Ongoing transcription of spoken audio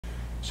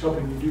It's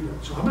helping you do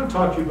that. So I'm going to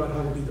talk to you about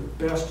how to be the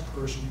best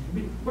person you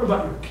can be. What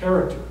about your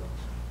character?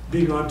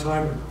 Being on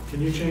time or not?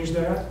 Can you change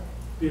that?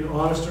 Being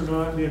honest or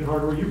not? Being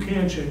hardworking? You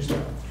can change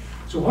that.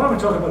 So what I'm going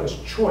to talk about is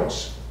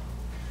choice.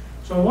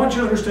 So I want you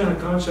to understand a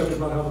concept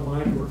about how the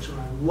mind works. And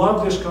I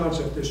love this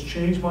concept. This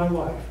changed my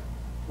life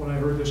when I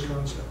heard this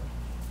concept.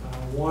 And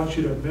I want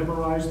you to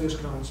memorize this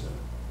concept.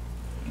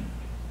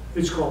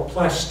 It's called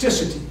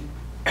plasticity.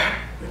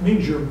 It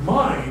means your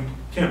mind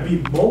can be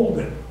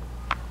molded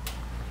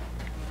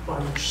by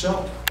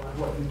yourself, by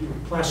what you do.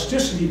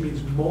 Plasticity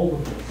means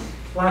moldable.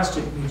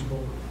 Plastic means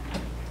moldable.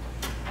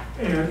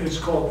 And it's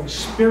called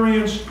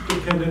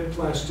experience-dependent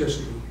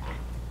plasticity.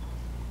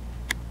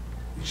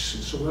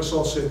 So let's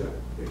all say that.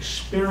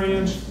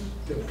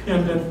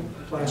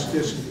 Experience-dependent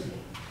plasticity.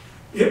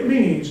 It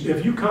means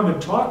if you come and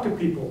talk to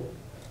people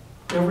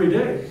every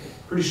day,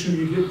 pretty soon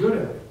you get good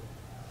at it.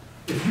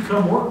 If you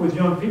come work with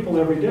young people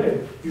every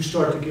day, you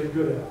start to get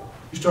good at it.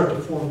 You start to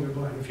form your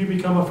mind. If you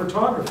become a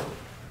photographer,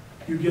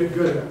 you get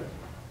good at it.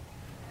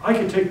 I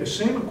could take the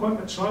same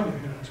equipment Sonia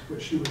has,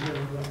 which she would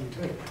never let me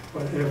take.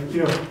 But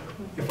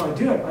if I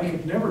did, I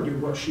could never do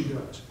what she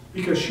does,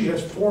 because she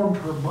has formed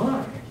her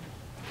mind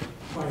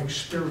by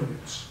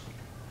experience.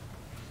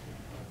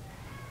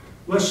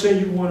 Let's say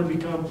you want to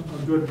become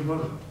a good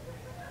runner.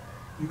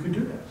 You can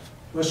do that.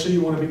 Let's say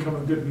you want to become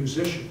a good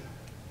musician.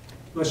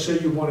 Let's say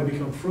you want to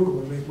become frugal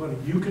and make money.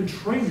 You can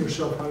train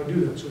yourself how to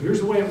do that. So here's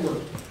the way it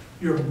works.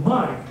 Your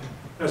mind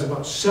has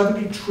about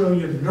 70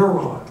 trillion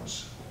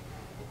neurons.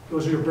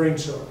 Those are your brain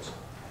cells.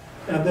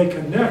 And they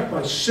connect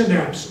by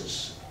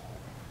synapses.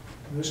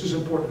 And this is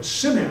important. A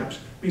synapse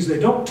means they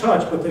don't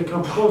touch, but they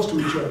come close to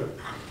each other.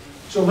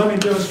 So let me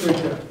demonstrate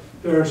that.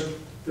 There's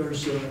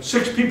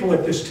 6 people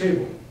at this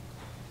table.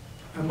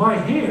 And my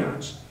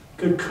hands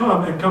could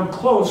come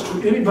close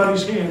to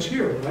anybody's hands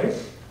here, right?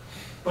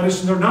 But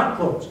they're not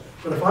close.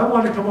 But if I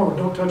want to come over,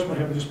 don't touch my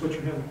hand, just put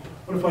your hand in.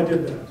 What if I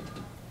did that?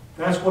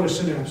 That's what a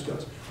synapse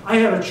does. I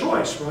had a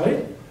choice,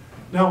 right?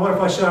 Now what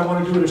if I said I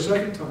want to do it a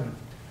second time?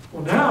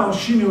 Well, now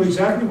she knew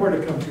exactly where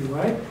to come to,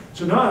 right?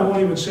 So now I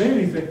won't even say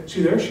anything.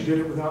 See there, she did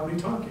it without me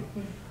talking.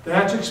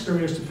 That's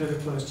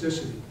experience-dependent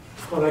plasticity.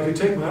 But I could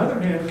take my other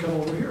hand and come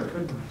over here,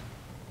 couldn't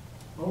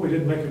I? Oh, we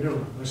didn't make a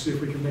neuron. Let's see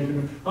if we can make a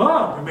neuron.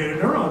 Ah, we made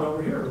a neuron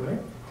over here, right?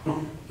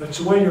 That's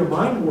the way your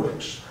mind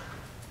works.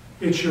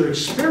 It's your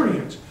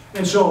experience.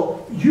 And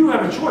so you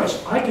have a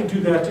choice. I could do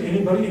that to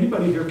anybody.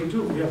 Anybody here can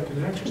do it. We have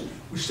connections.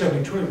 We're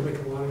 70 trillion, we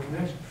make a lot of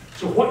connections.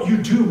 So what you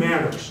do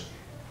matters.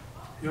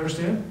 You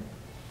understand?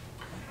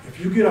 If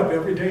you get up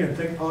every day and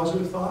think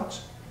positive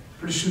thoughts,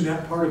 pretty soon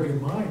that part of your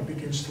mind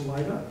begins to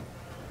light up.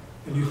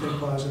 And you think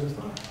positive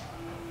thoughts.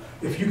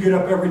 If you get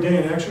up every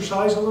day and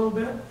exercise a little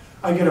bit,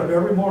 I get up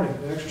every morning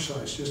and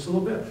exercise just a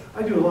little bit.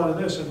 I do a lot of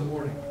this in the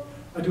morning.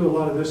 I do a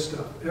lot of this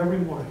stuff every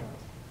morning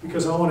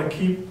because I want to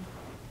keep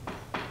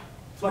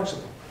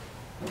flexible.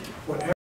 Whatever